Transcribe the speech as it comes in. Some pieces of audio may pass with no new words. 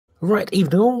Right,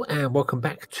 evening all, and welcome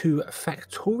back to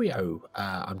Factorio.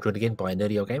 I'm joined again by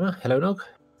Nerdy Old Gamer. Hello, Nog.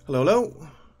 Hello, hello.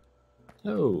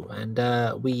 Hello,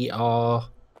 and we are,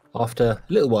 after a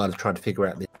little while of trying to figure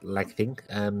out this lag thing,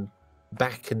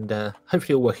 back and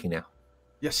hopefully all working now.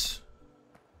 Yes,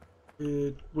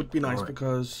 it would be nice All right.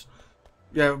 because,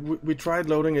 yeah, we tried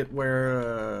loading it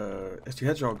where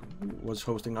STHedgehog was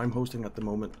hosting. I'm hosting at the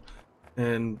moment,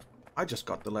 and I just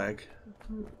got the lag.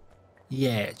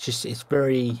 Yeah, it's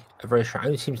very strange. It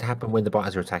only seems to happen when the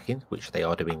biters are attacking, which they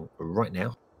are doing right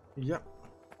now, Yep.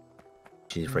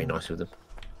 which is very nice of them.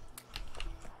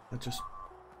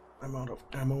 I'm out of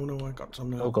ammo now. I got some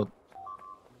now. Oh god.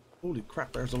 Holy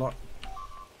crap, there's a lot.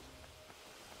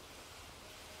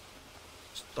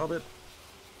 Stop it.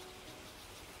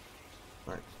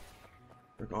 Right,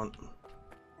 they're gone.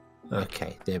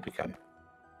 Okay, there we go.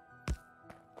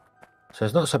 So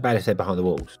it's not so bad if they're behind the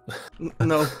walls.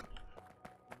 No.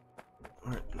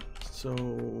 Alright,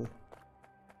 so...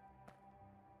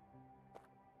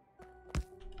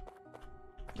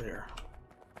 There.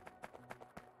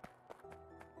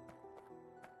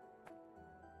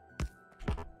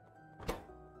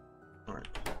 Alright.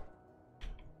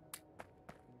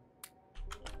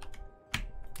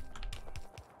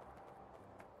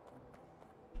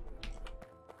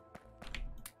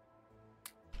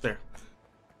 There.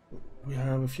 We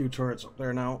have a few turrets up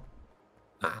there now.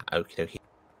 Ah, okay.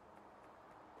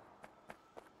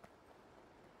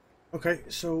 Okay,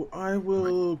 so I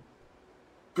will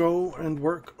go and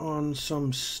work on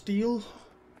some steel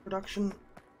production.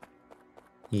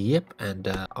 Yep,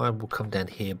 and I will come down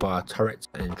here by our turrets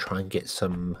and try and get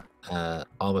some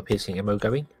armor-piercing ammo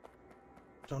going.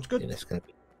 Sounds I good. think that's going to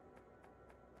be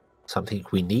something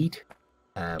we need,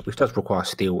 which does require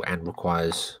steel and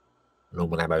requires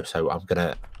normal ammo. So I'm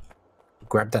going to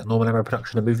grab that normal ammo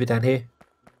production and move it down here.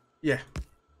 Yeah.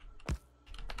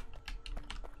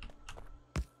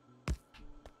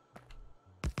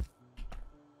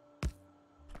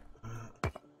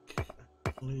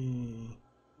 Actually,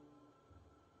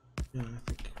 yeah, I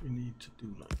think we need to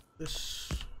do like this.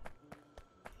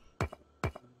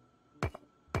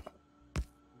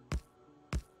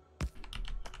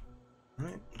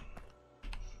 Right.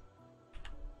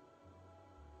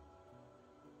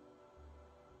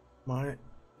 My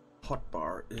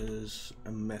hotbar is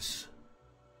a mess.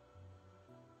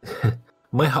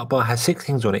 My hotbar has 6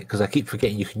 things on it because I keep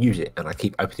forgetting you can use it, and I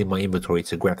keep opening my inventory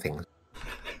to grab things.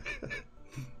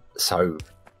 So,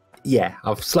 yeah,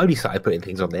 I've slowly started putting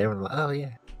things on there, and I'm like, oh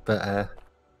yeah, but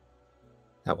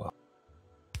oh well.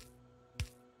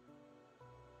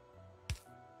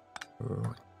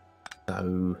 Right,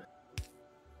 so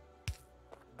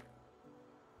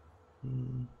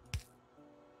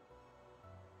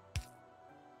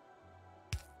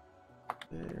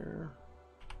There.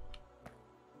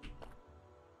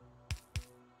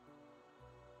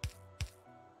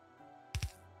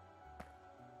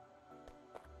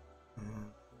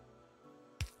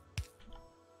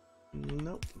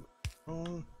 Nope.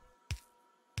 Oh.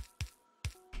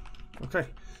 Okay.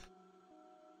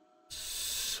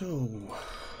 So.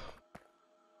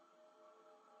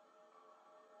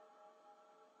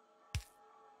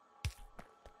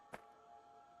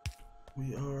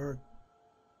 We are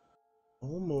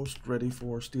almost ready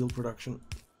for steel production.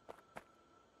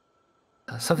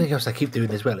 Something else I keep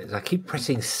doing as well is I keep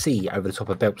pressing C over the top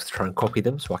of belts to try and copy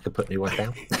them so I can put new ones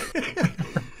down.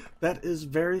 That is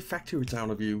very Factory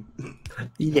Town of you.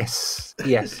 Yes,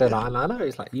 and I know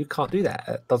it's like you can't do that.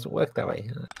 It doesn't work that way.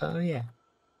 Oh yeah,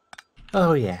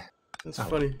 oh yeah. That's Oh,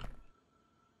 funny.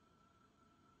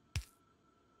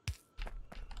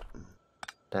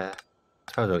 I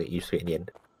suppose I'll get used to it in the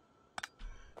end.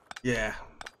 Yeah.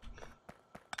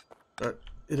 But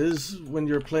it is, when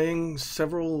you're playing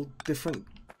several different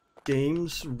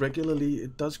games regularly,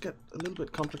 it does get a little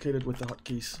bit complicated with the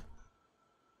hotkeys.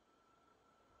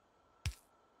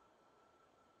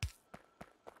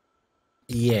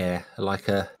 Yeah, like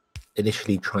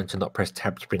initially trying to not press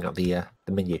tab to bring up the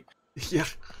menu. Yeah,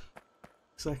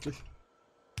 exactly.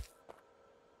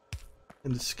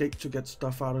 And escape to get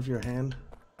stuff out of your hand.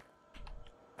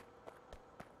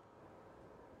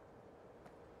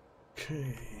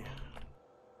 Okay.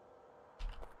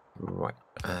 Right.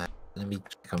 Let me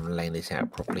check I'm laying this out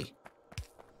properly.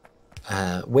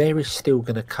 Where is steel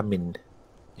going to come in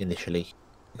initially?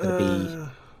 Going to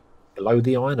be below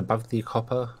the iron, above the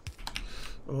copper?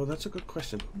 Oh, that's a good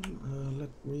question. Let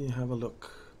me have a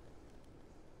look.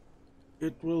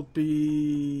 It will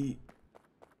be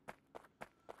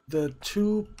the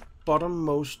two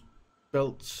bottommost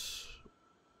belts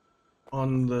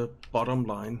on the bottom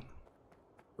line.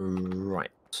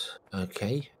 Right.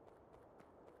 Okay.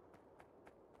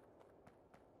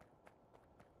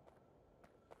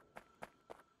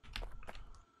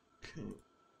 So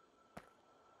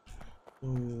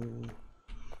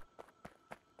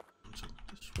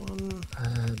this one.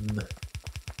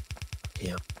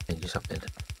 Yeah, change something.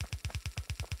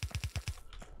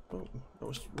 Oh, that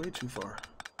was way too far.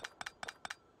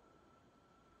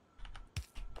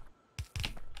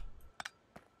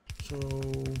 So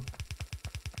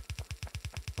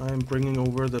I'm bringing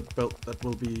over the belt that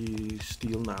will be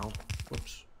steel now.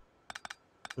 Whoops.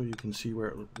 So you can see where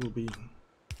it will be.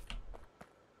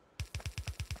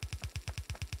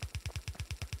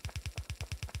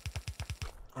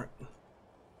 Alright.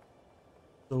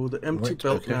 So the empty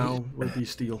belt now will be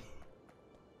steel.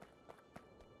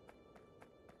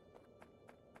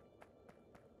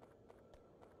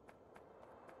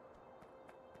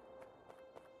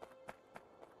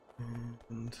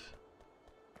 And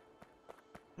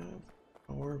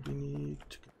power, we need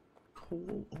to get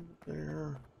coal over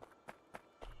there.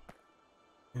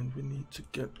 And we need to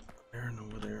get iron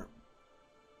over there.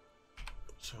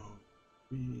 So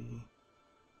we do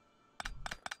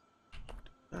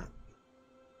that.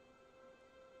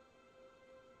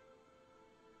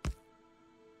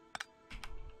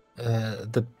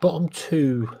 The bottom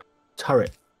two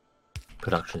turret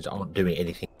productions aren't doing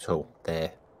anything at all.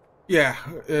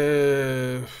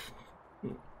 They're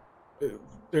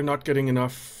not getting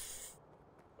enough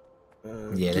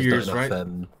yeah, gears, there's not enough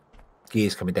right?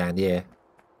 gears coming down. Yeah,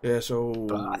 Yeah. So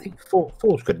but I think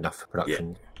four's good enough for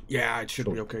production. Yeah, it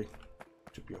should be okay.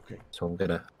 Should be okay. So I'm going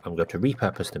to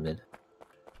repurpose them then.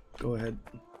 Go ahead.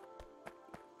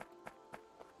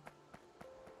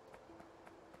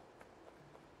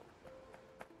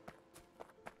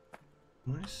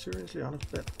 Am I seriously out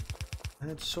of belt? I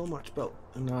had so much belt,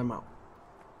 and now I'm out.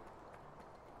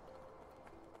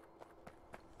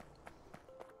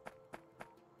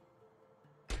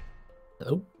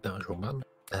 Oh, that was wrong button.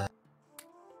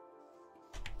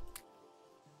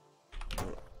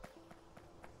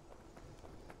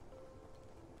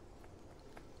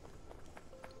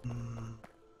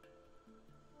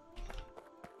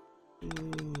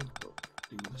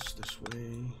 Do this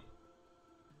way.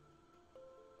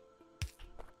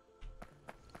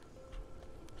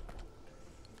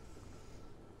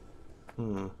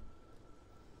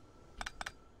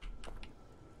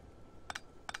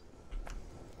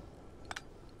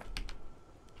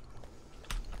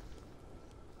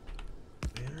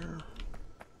 There.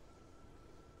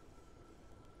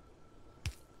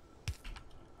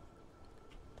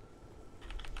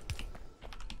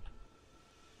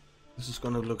 This is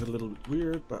gonna look a little bit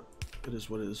weird, but it is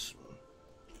what it is.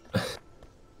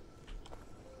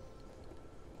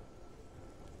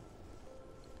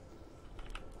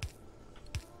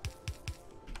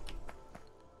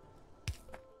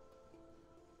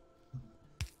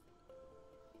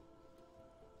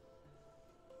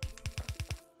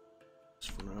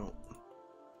 Just for now.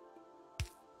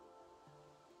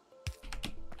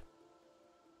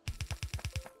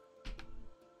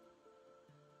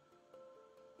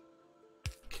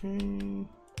 Okay.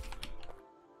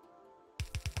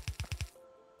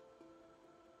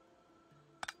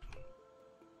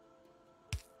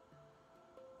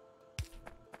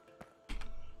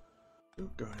 You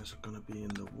guys are gonna be in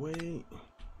the way.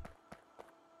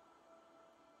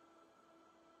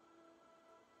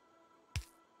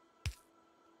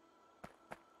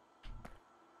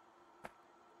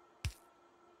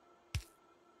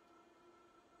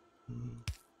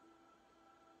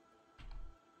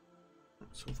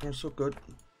 So far, so good.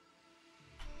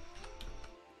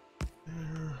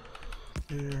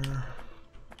 There.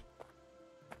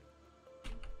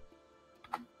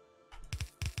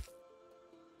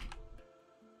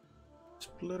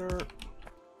 Splitter.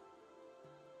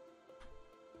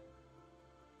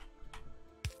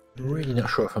 I'm really not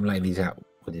sure if I'm laying these out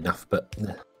good enough, but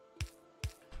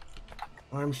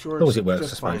I'm sure as long as it works, I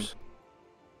suppose. Fine.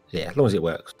 Yeah, as long as it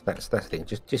works. That's the thing.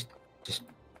 Just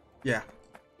yeah.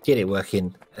 Get it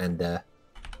working and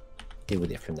deal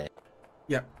with it from there.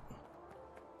 Yeah.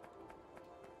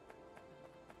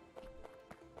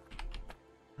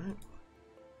 Right.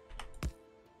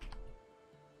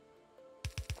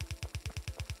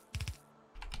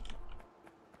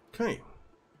 Okay.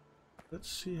 Let's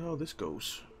see how this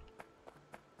goes.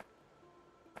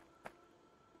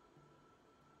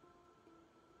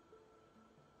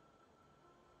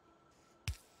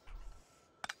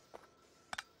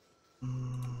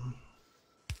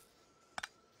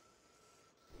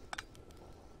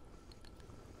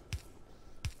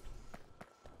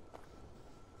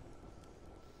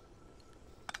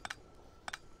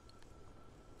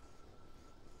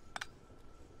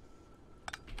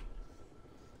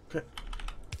 Okay,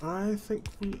 I think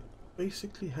we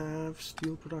basically have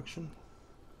steel production.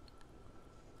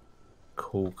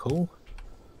 Cool, cool.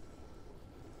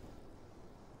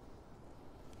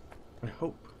 I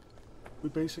hope we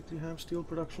basically have steel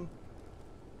production.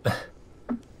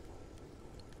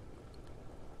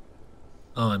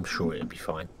 I'm sure it'll be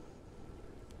fine.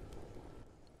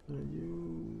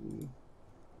 You...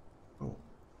 Oh.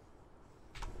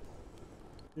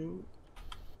 You...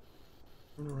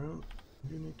 Turn around.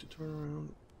 You need to turn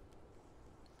around.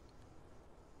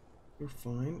 You're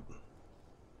fine.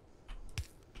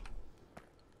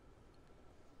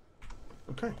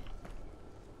 Okay.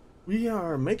 We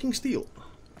are making steel.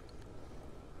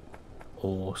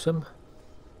 Awesome.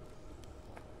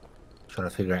 Trying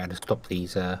to figure out how to stop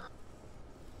these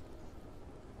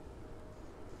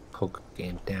cog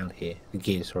getting down here. The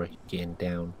gear, sorry, getting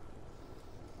down.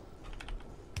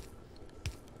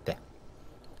 There.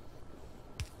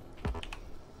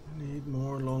 Need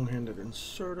more long-handed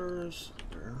inserters.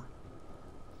 There.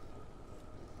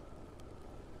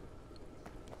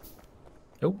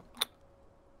 Oh.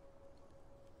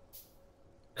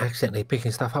 Accidentally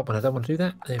picking stuff up when I don't want to do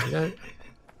that. There we go.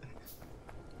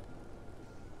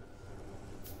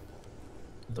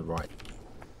 The right.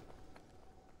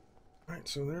 Right,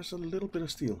 so there's a little bit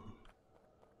of steel.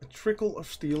 A trickle of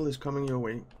steel is coming your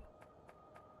way.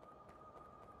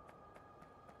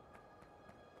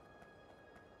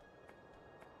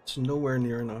 It's nowhere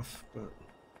near enough, but...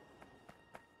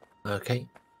 Okay.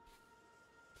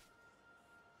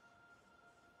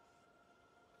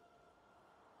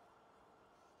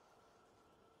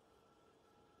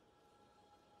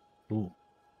 Ooh.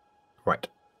 Right.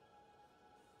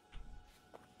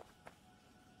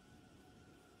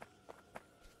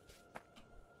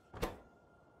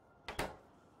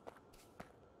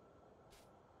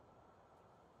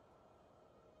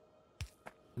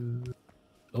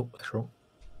 Oh, that's wrong.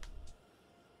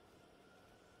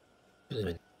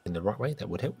 In the right way, that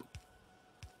would help.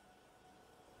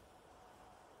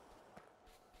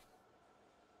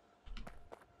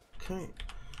 Okay.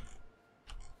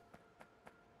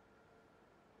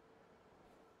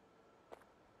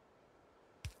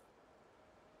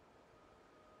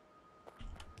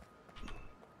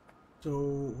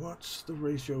 So what's the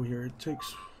ratio here? It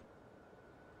takes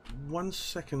 1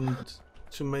 second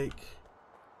to make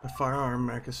a firearm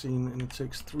magazine, and it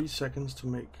takes 3 seconds to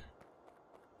make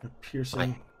a piercing.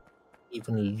 I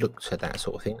even looked at that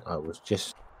sort of thing. I was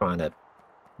just trying to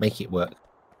make it work.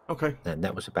 Okay. And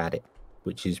that was about it,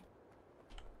 which is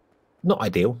not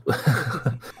ideal.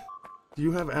 Do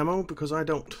you have ammo? Because I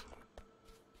don't.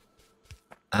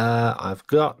 I've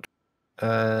got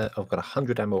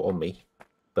 100 ammo on me,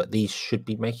 but these should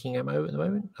be making ammo at the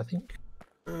moment, I think.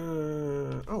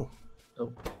 Oh.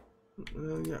 Oh.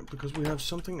 Yeah, because we have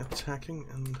something attacking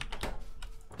and...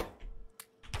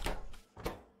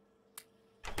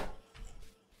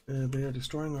 they are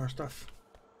destroying our stuff.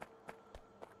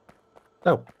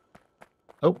 Oh.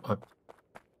 Oh,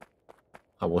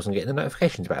 I wasn't getting the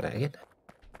notifications about that again.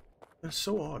 That's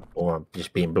so odd. Or I'm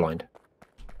just being blind.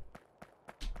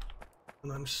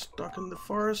 And I'm stuck in the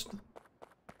forest.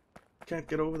 Can't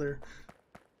get over there.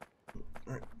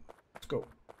 Alright, let's go.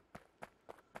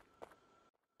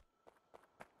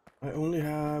 I only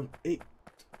have 8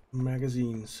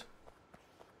 magazines.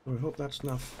 So I hope that's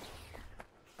enough.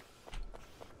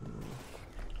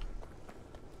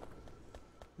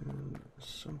 And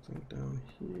something down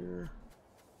here.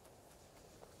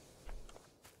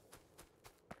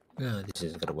 No, this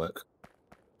isn't going to work.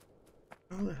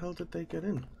 How the hell did they get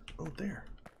in? Oh, there.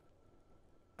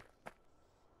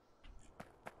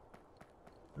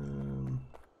 I'm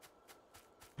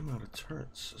out of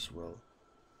turrets as well.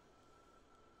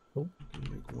 Oh. I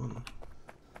can make one.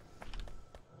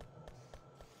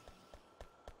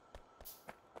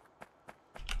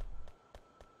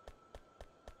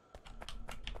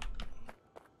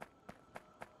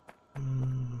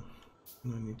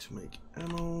 And I need to make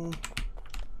ammo.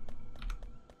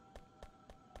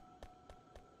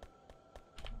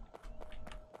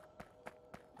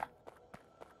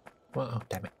 Well, oh,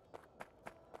 damn it.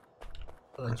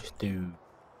 Why don't I just do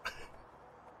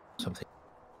something?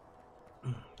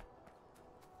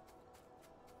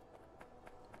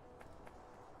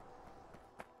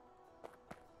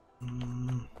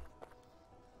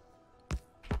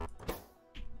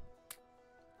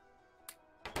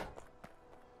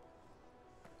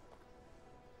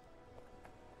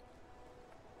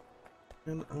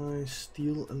 Can I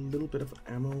steal a little bit of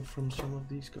ammo from some of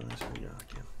these guys? Oh yeah, I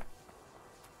can.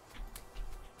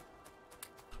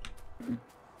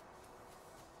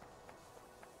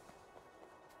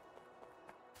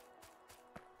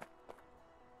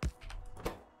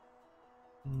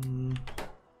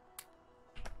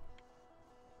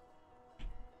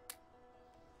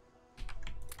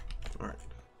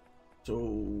 So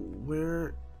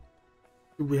where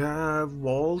do we have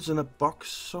walls in a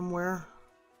box somewhere?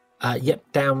 Yep,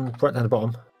 right down the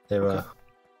bottom. There Okay.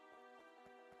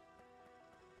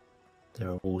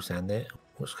 are walls down there.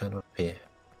 What's going on up here?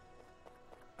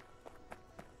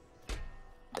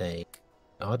 They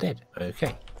are dead.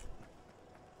 Okay.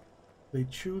 They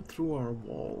chewed through our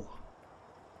wall.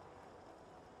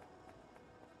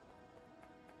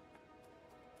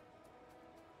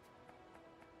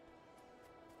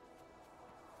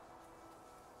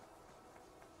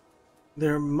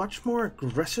 They're much more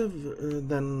aggressive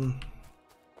than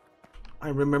I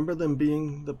remember them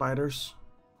being, the biters.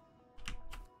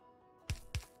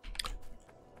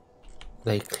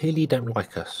 They clearly don't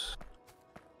like us.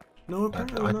 No,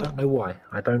 apparently I not. don't know why.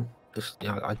 I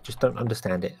just don't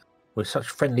understand it. We're such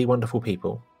friendly, wonderful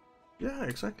people, Yeah,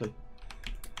 exactly.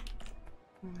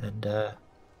 and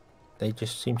they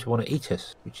just seem to want to eat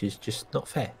us, which is just not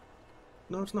fair.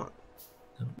 No, it's not.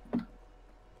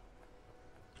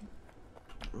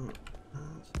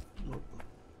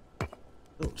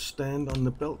 Don't stand on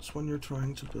the belts when you're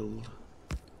trying to build.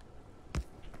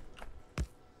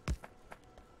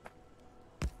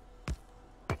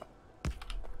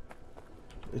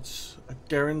 It's a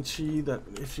guarantee that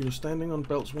if you're standing on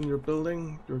belts when you're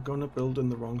building, you're gonna build in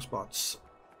the wrong spots.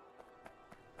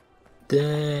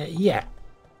 Yeah,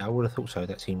 I would have thought so.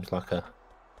 That seems like a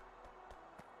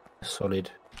solid.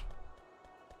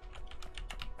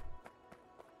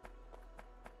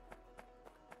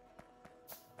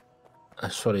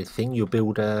 Thing. You'll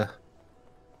build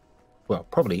well,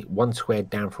 probably one square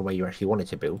down from where you actually wanted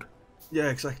to build, Yeah,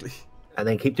 exactly. and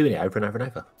then keep doing it over and over and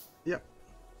over. Yep.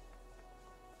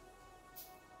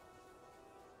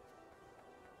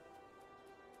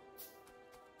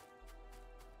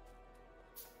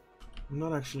 I'm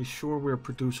not actually sure we're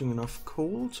producing enough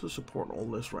coal to support all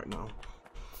this right now.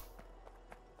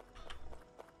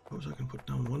 Suppose I can put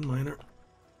down one miner.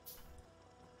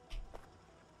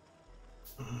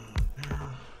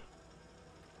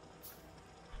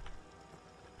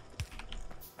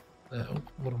 There.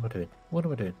 What am I doing? What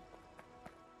am I doing?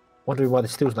 Wondering why the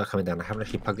steel's not coming down. I haven't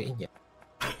actually plugged it in yet.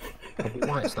 Probably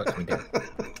why it's not coming down.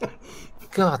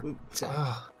 God,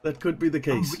 that could be the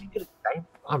case.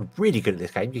 I'm really good at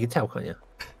this game. You can tell, can't you?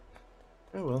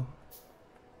 Oh well.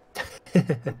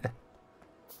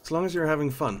 As long as you're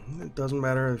having fun, it doesn't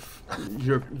matter if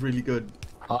you're really good.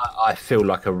 I feel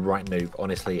like a right noob,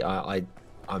 honestly.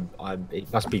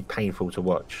 It must be painful to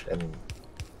watch,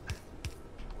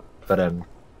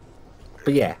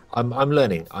 but yeah, I'm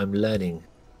learning. I'm learning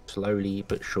slowly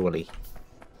but surely.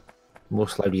 More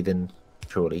slowly than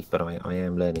surely, but I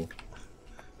am learning.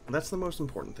 That's the most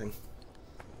important thing.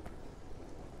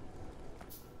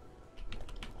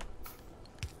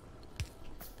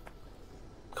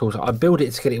 Of course, I build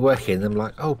it to get it working, and I'm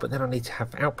like, oh, but then I need to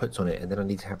have outputs on it, and then I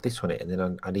need to have this on it, and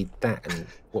then I need that, and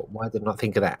why did I not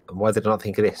think of that, and why did I not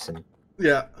think of this, and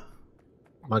yeah,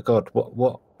 my God,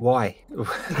 why?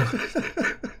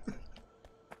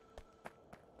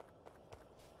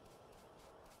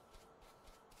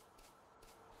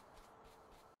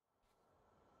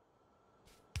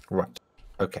 Right.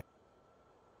 Okay.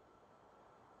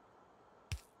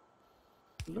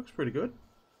 it looks pretty good.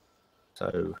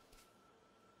 So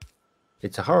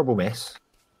it's a horrible mess.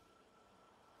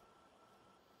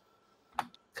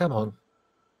 Come on.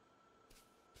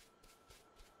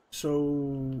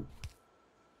 So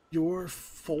you're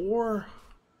 4.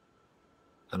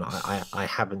 And I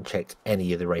haven't checked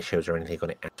any of the ratios or anything on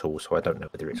it at all, so I don't know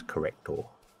whether it's correct or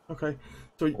okay.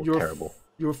 So or terrible.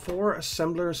 You're 4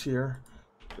 assemblers here,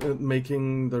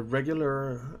 making the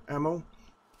regular ammo,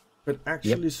 but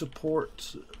actually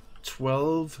support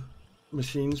 12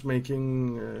 machines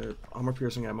making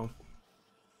armor-piercing ammo.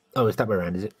 Oh, is that way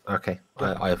around? Is it? Okay.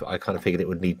 Yeah. I kind of figured it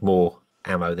would need more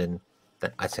ammo than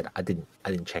I said. I didn't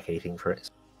check anything for it.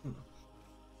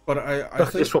 But I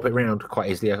could just swap it around quite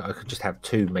easily. I could just have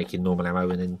 2 making normal ammo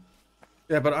and then.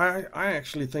 Yeah, but I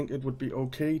actually think it would be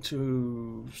okay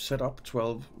to set up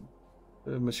 12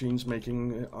 machines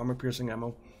making armor-piercing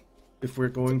ammo if we're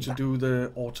going to do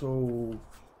the auto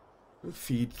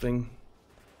feed thing.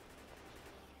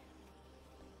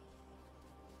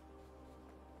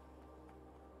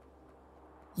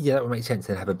 Yeah, that would make sense.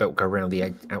 Then have a belt go around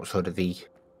the outside of the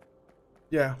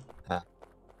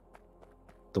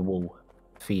wall,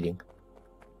 feeding.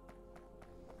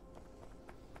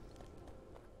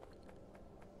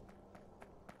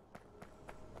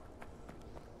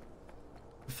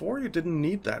 Before you didn't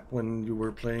need that when you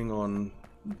were playing on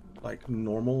like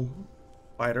normal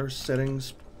fighter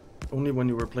settings, only when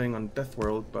you were playing on Death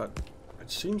World, but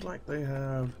it seems like they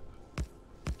have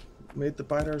made the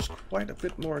biters quite a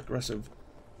bit more aggressive.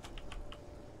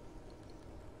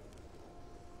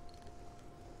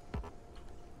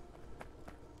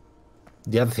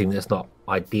 The other thing that's not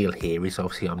ideal here is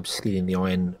obviously I'm stealing the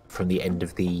iron from the end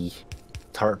of the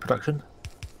turret production.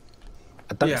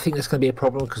 I don't think that's going to be a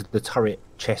problem because the turret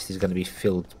chest is going to be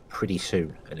filled pretty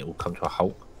soon and it will come to a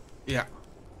halt. Yeah.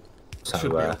 So,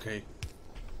 should be okay.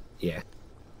 Yeah.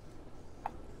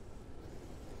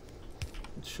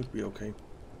 It should be okay.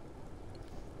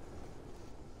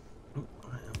 Oh,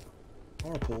 I am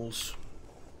power poles.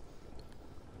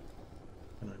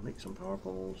 Can I make some power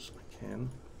poles? I can.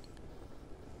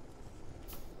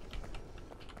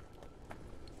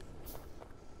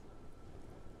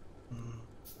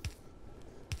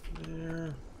 There.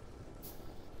 And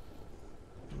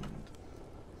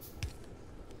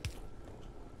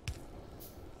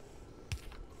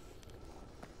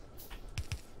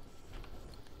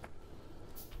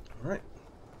all right.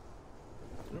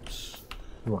 Oops.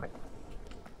 Right.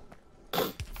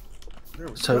 There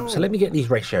we So go. let me get these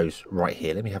ratios right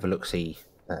here. Let me have a look. See.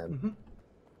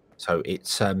 So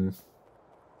it's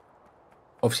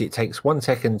obviously it takes 1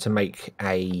 second to make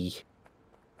a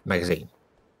magazine,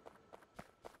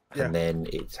 and then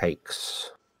it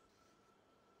takes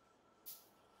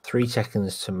 3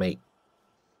 seconds to make.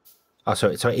 Oh, so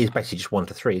it is basically just 1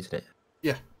 to 3, isn't it?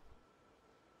 Yeah.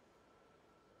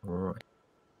 Right.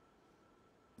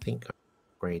 I think I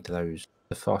upgrade those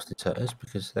the fast inserters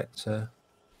because that's. I'm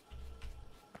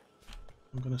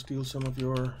gonna steal some of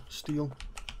your steel.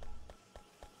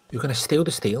 You're going to steal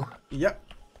the steel? Yep.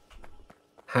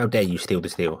 How dare you steal the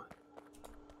steel?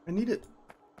 I need it.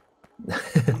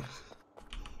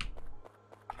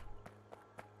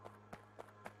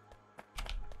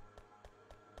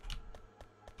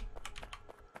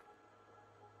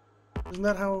 Isn't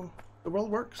that how the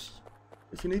world works?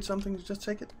 If you need something, you just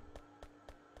take it.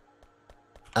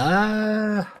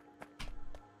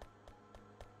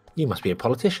 You must be a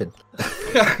politician.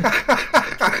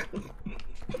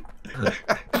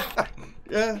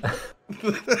 Yeah.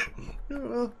 Yeah,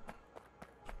 well.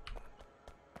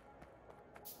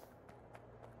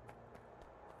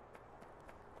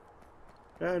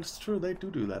 Yeah, it's true. They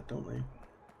do that, don't they?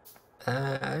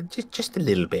 Just a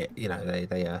little bit, you know.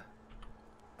 They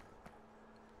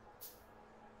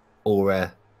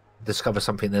or discover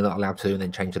something they're not allowed to, and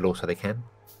then change the law so they can.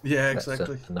 Yeah, That's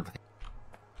exactly. another thing.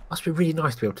 Must be really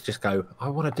nice to be able to just go, I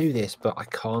want to do this, but I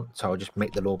can't, so I'll just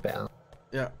make the law better.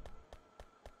 Yeah.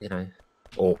 You know,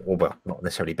 or well, not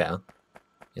necessarily better.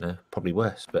 You know, probably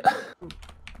worse, but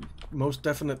Most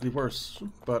definitely worse,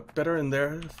 but better in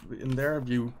their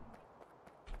view.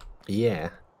 Yeah.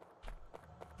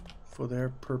 For their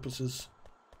purposes.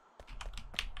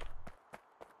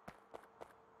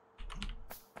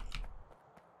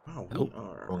 Wow, we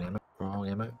are. Wrong ammo. Wrong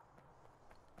ammo.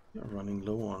 You're running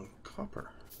low on copper.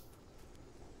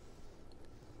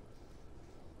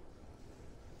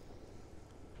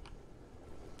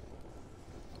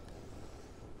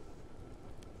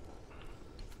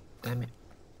 Damn it.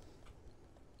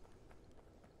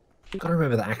 Gotta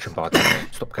remember that action bar.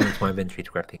 Stop going into my inventory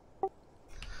to grab things.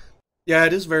 Yeah,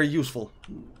 it is very useful.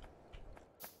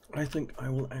 I think I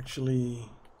will actually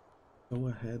go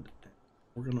ahead and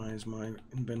organize my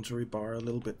inventory bar a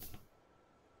little bit.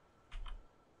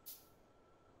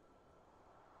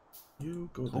 You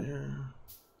go there.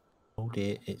 Oh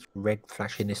dear, it's red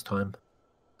flashing this time.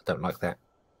 I don't like that.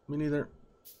 Me neither.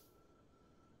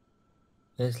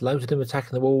 There's loads of them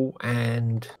attacking the wall,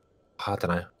 and I don't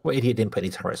know. What idiot didn't put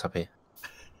any turrets up here?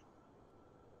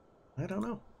 I don't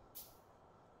know.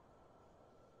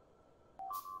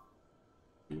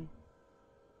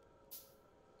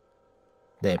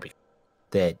 There we go.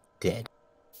 They're dead.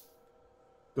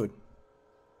 Good.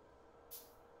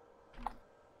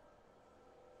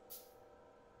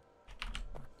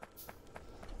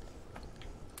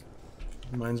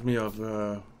 Reminds me of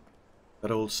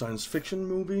that old science fiction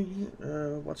movie.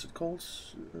 What's it called?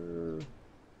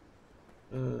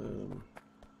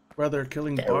 Where they're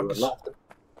killing bugs.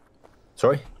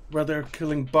 Sorry? Where they're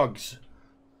killing bugs.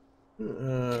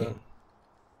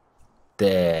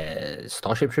 The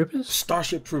Starship Troopers?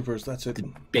 Starship Troopers, that's it.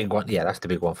 The big one. Yeah, that's the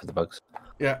big one for the bugs.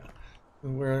 Yeah.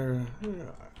 Where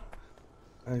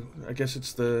I guess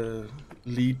it's the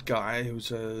lead guy who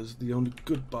says the only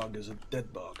good bug is a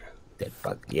dead bug. Dead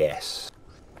bug, yes.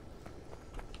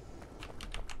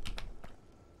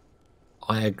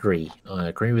 I agree. I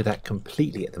agree with that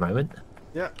completely at the moment.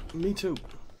 Yeah, me too.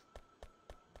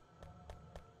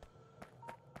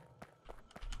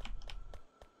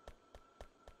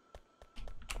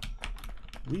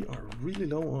 We are really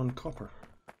low on copper.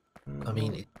 I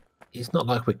mean, it's not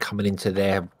like we're coming into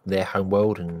their home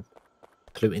world and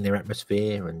polluting their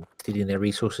atmosphere and stealing their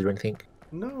resources or anything.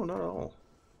 No, not at all.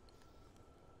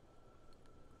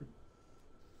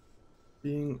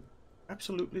 Being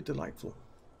absolutely delightful.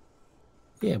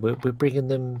 Yeah, we're bringing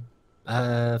them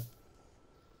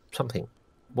something.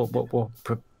 What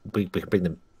we could bring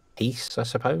them peace, I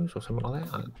suppose, or something like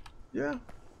that. Yeah.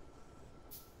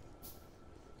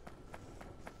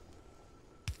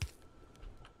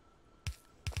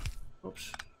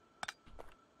 Oops.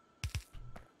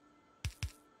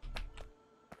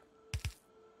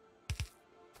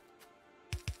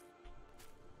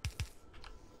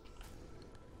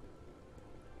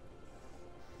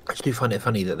 I just do find it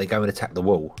funny that they go and attack the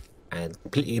wall and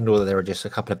completely ignore that there are just a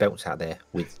couple of belts out there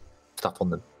with stuff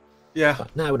on them. Yeah.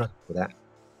 But no, we're not for that.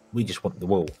 We just want the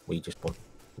wall. We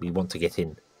want to get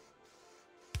in.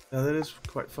 Yeah, that is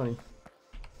quite funny.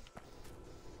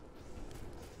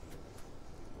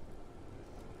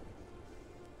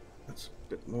 That's a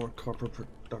bit more copper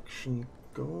production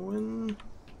going.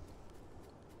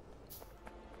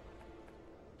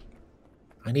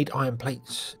 I need iron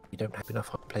plates. You don't have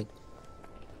enough iron plates.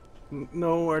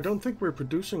 No, I don't think we're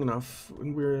producing enough,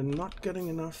 and we're not getting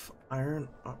enough iron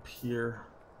up here.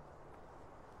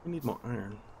 We need more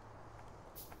iron.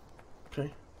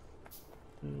 Okay.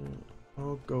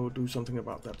 I'll go do something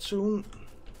about that soon.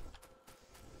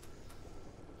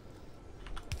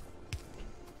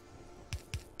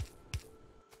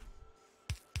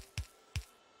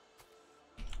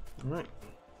 Alright.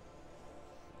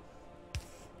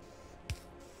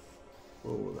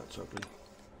 Oh, that's ugly.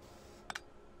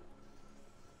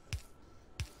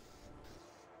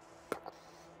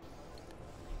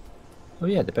 Oh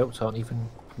yeah, the belts aren't even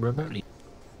remotely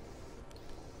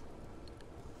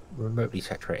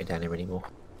saturated down here anymore.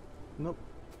 Nope.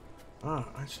 Ah,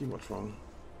 I see what's wrong.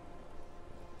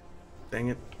 Dang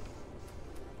it.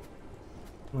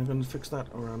 Am I going to fix that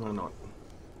or am I not?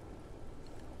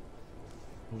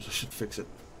 I should fix it.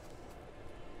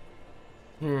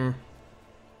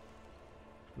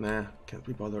 Nah, can't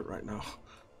be bothered right now.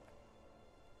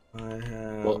 I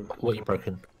have... What you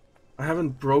broken? I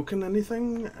haven't broken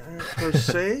anything per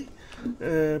se,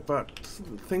 but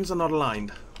things are not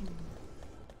aligned.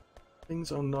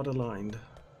 Things are not aligned.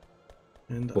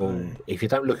 And well, if you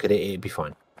don't look at it, it'd be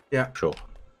fine. Yeah. Sure.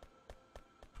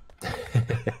 At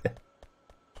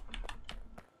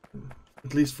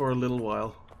least for a little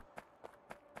while.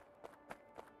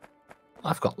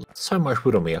 I've got so much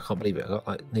wood on me, I can't believe it. I got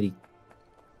like nearly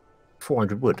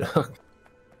 400 wood.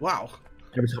 Wow.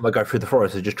 Every time I go through the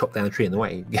forest, I just chop down a tree in the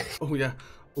way. Oh, yeah.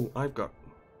 Oh, I've got...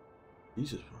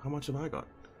 Jesus, how much have I got?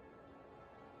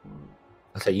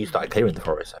 I say you started clearing the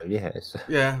forest, so yeah.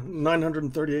 Yeah,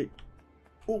 938.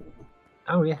 Oh.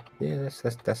 Oh yeah, yeah.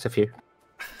 That's a few.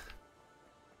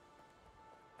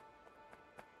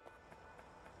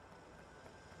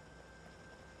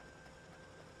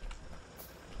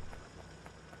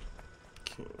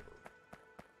 Okay.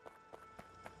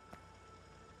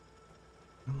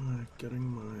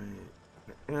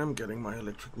 I am getting my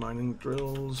electric mining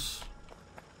drills.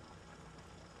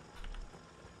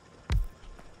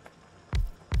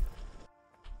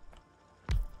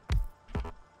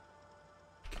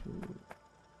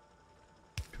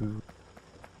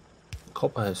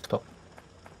 Copper has stopped.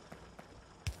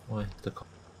 Why the copper?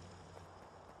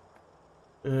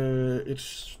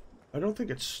 I don't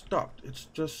think it's stopped. It's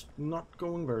just not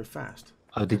going very fast.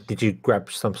 Oh, did you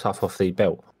grab some stuff off the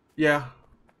belt? Yeah.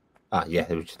 Ah, yeah.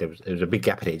 There was a big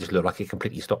gap in it. It just looked like it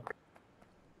completely stopped.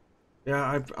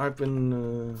 Yeah, I've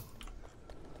been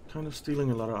kind of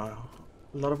stealing a lot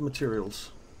of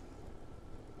materials.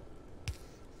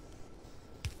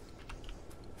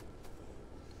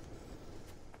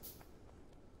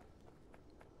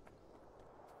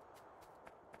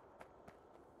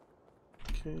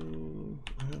 Okay,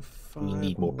 I have 5 We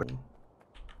need more.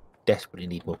 Desperately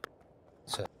need more.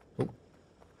 So,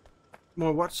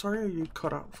 more what? Sorry, you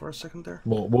cut out for a second there.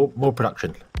 More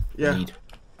production. Yeah. We need.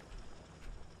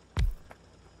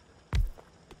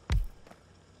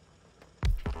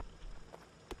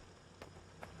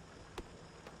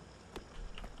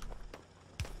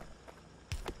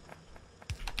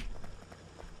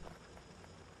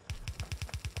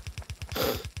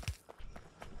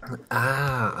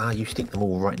 You stick them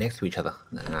all right next to each other.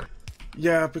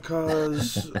 Yeah,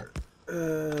 because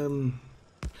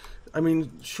I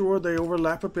mean, sure, they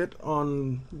overlap a bit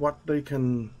on what they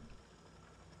can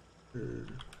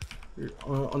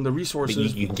on the resources.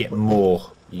 But you can get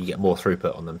more. You get more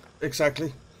throughput on them.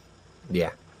 Exactly.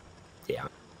 Yeah. I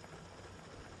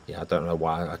don't know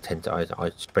why I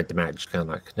spread them out, just kind of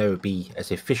like, no, be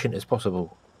as efficient as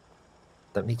possible.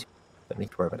 Don't need to. Don't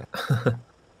need to worry about that.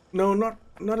 No,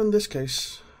 not in this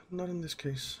case. Not in this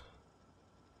case.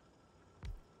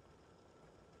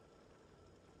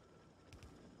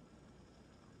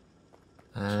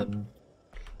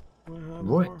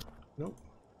 Right. Nope.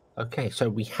 Okay, so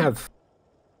we have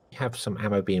some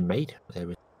ammo being made.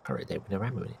 There is a turret there with no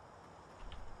ammo in it.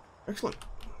 Excellent.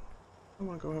 I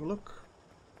want to go have a look.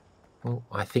 Well,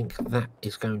 I think that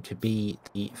is going to be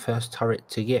the first turret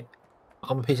to get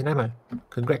armor piece and ammo.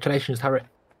 Congratulations, turret.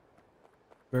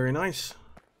 Very nice.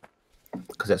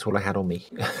 Because that's all I had on me.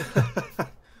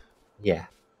 Yeah.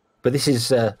 But this is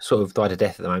sort of died a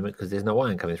death at the moment because there's no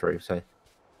iron coming through. So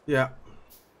yeah.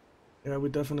 Yeah, we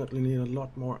definitely need a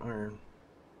lot more iron.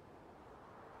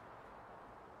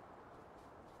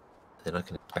 then I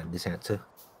can expand this out to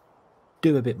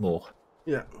do a bit more.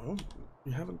 Yeah, well,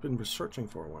 we haven't been researching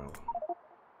for a while.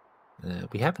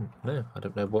 We haven't. No, I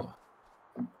don't know what.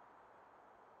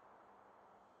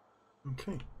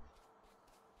 Okay.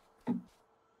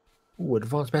 Ooh,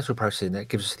 advanced metal processing. That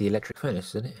gives us the electric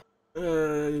furnace, isn't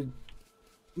it?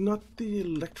 Not the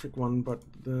electric one, but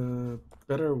the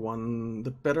better one.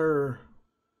 The better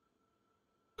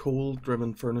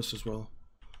coal-driven furnace as well.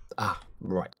 Ah,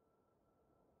 right.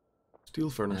 Steel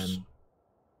furnace.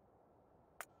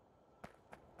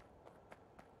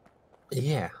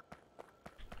 Yeah.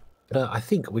 But I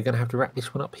think we're going to have to wrap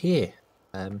this one up here.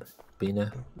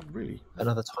 Been really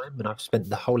another time, and I've spent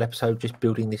the whole episode just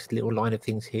building this little line of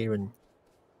things here, and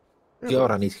yeah,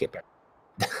 God, I need to get back.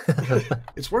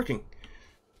 It's working.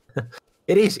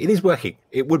 It is working.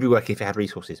 It would be working if it had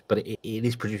resources, but it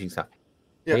is producing stuff.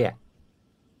 Yeah. So yeah.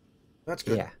 That's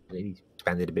good. Yeah, it needs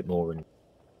expanded a bit more. And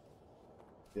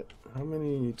yeah. How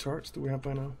many charts do we have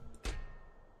by now?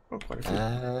 Oh, quite a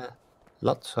few.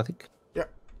 Lots, I think. Yeah.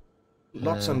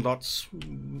 Lots and lots.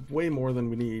 Way more than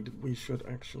we need. We should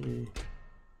actually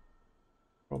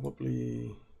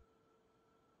probably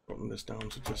button this down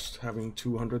to just having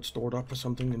 200 stored up or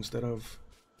something instead of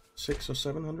 600 or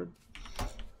 700.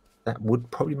 That would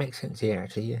probably make sense. Yeah,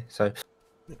 actually, yeah. So,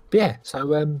 yeah.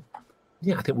 So,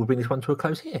 yeah, I think we'll bring this one to a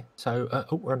close here. So,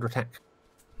 oh, we're under attack.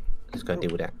 Let's go and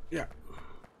deal with that. Yeah.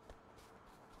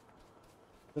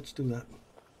 Let's do that.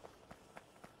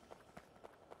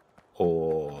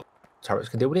 Or turrets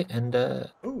can deal with it, and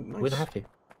oh, nice. we don't have to.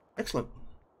 Excellent.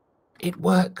 It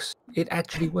works. It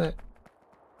actually works.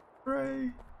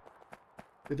 Hooray!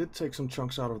 They did take some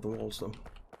chunks out of the walls, though.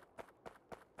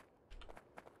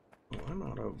 Oh, I'm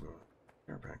out of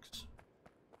air packs.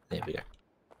 There we go.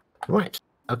 Right.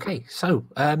 Okay. So,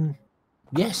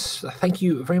 yes, thank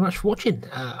you very much for watching.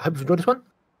 I hope you've enjoyed this one.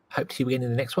 Hope to see you again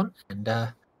in the next one. And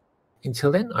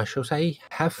until then, I shall say,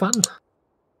 have fun.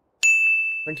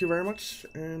 Thank you very much,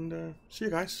 and see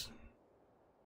you guys.